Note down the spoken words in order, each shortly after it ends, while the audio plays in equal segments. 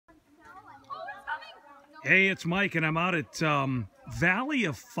Hey, it's Mike, and I'm out at Valley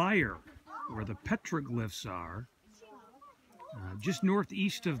of Fire, where the petroglyphs are, just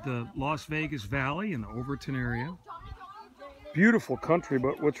northeast of the Las Vegas Valley in the Overton area. Beautiful country,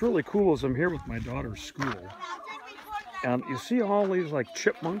 but what's really cool is I'm here with my daughter's school. And you see all these like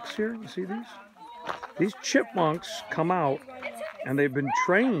chipmunks here? You see these? These chipmunks come out, and they've been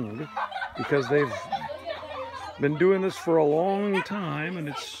trained because they've been doing this for a long time, and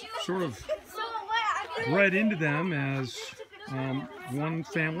it's sort of bred into them as one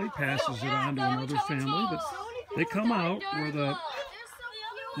family passes it on to another family. But they come out where the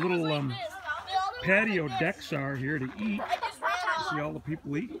little patio decks are here to eat. You see all the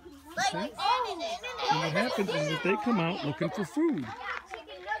people eat. Okay? And what happens is that they come out looking for food.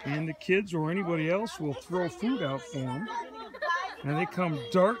 And the kids or anybody else will throw food out for them. And they come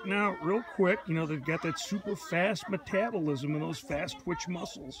darting out real quick. You know, they've got that super fast metabolism and those fast twitch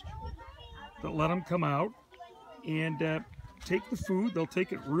muscles that let them come out and take the food. They'll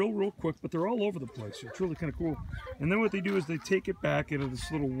take it real quick, but they're all over the place. So it's really kind of cool. And then what they do is they take it back into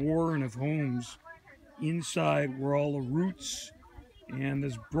this little warren of homes inside where all the roots and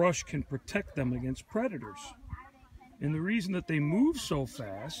this brush can protect them against predators. And the reason that they move so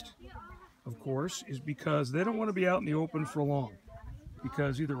fast, of course, is because they don't want to be out in the open for long.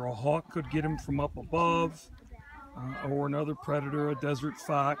 Because either a hawk could get them from up above, or another predator, a desert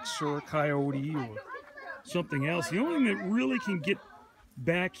fox or a coyote or something else. The only thing that really can get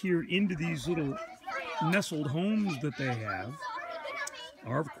back here into these little nestled homes that they have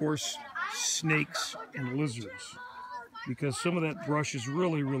are, of course, snakes and lizards, because some of that brush is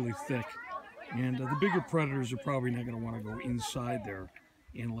really thick, and the bigger predators are probably not going to want to go inside there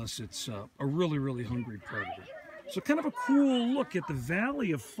unless it's a really hungry predator. So kind of a cool look at the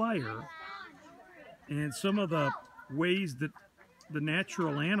Valley of Fire and some of the ways that the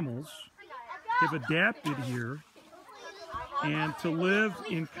natural animals have adapted here and to live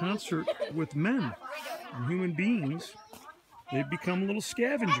in concert with men and human beings. They've become little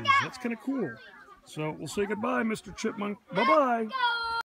scavengers. That's kind of cool. So we'll say goodbye, Mr. Chipmunk. Bye-bye.